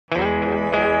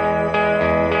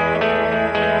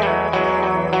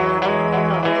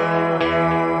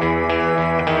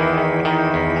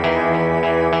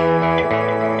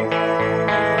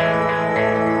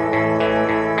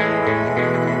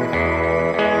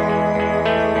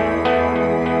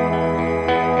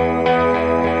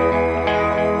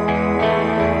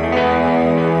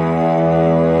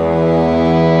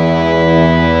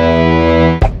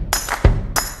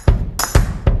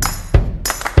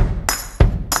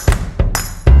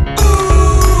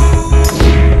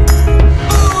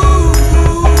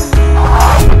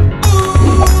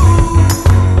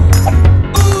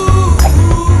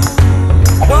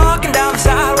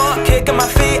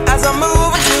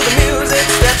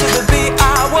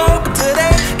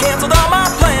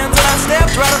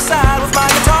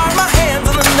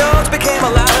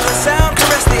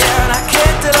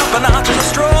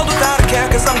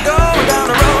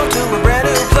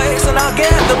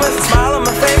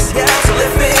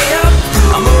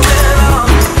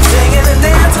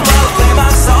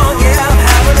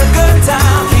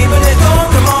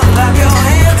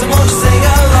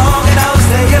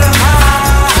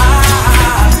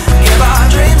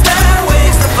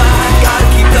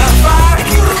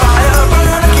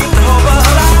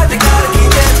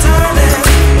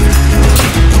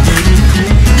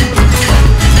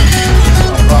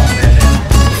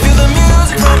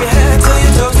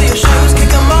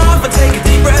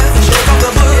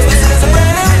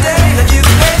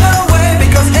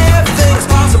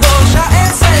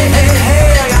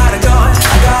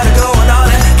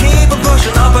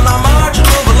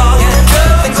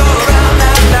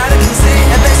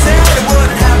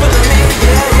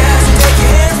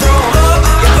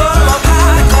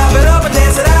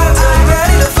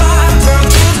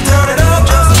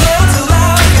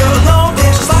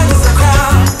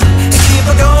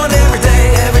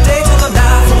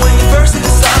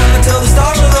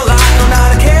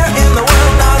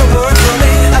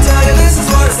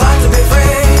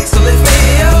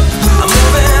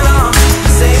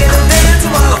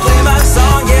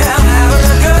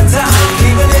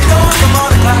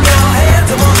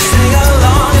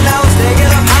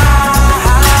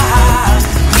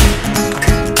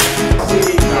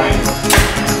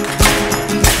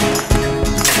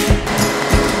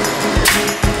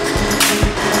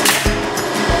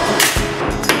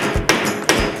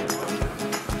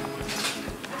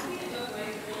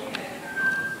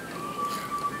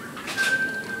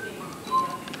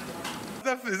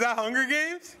that Hunger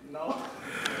Games? No.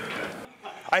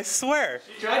 I swear.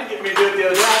 She tried to get me to do it the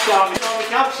other day. I saw me on the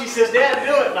couch. She says, Dad,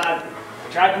 do it. And I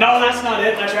tried, no, that's not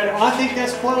it. And I tried to, well, I think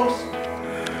that's close.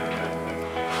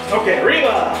 Okay,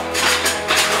 reload.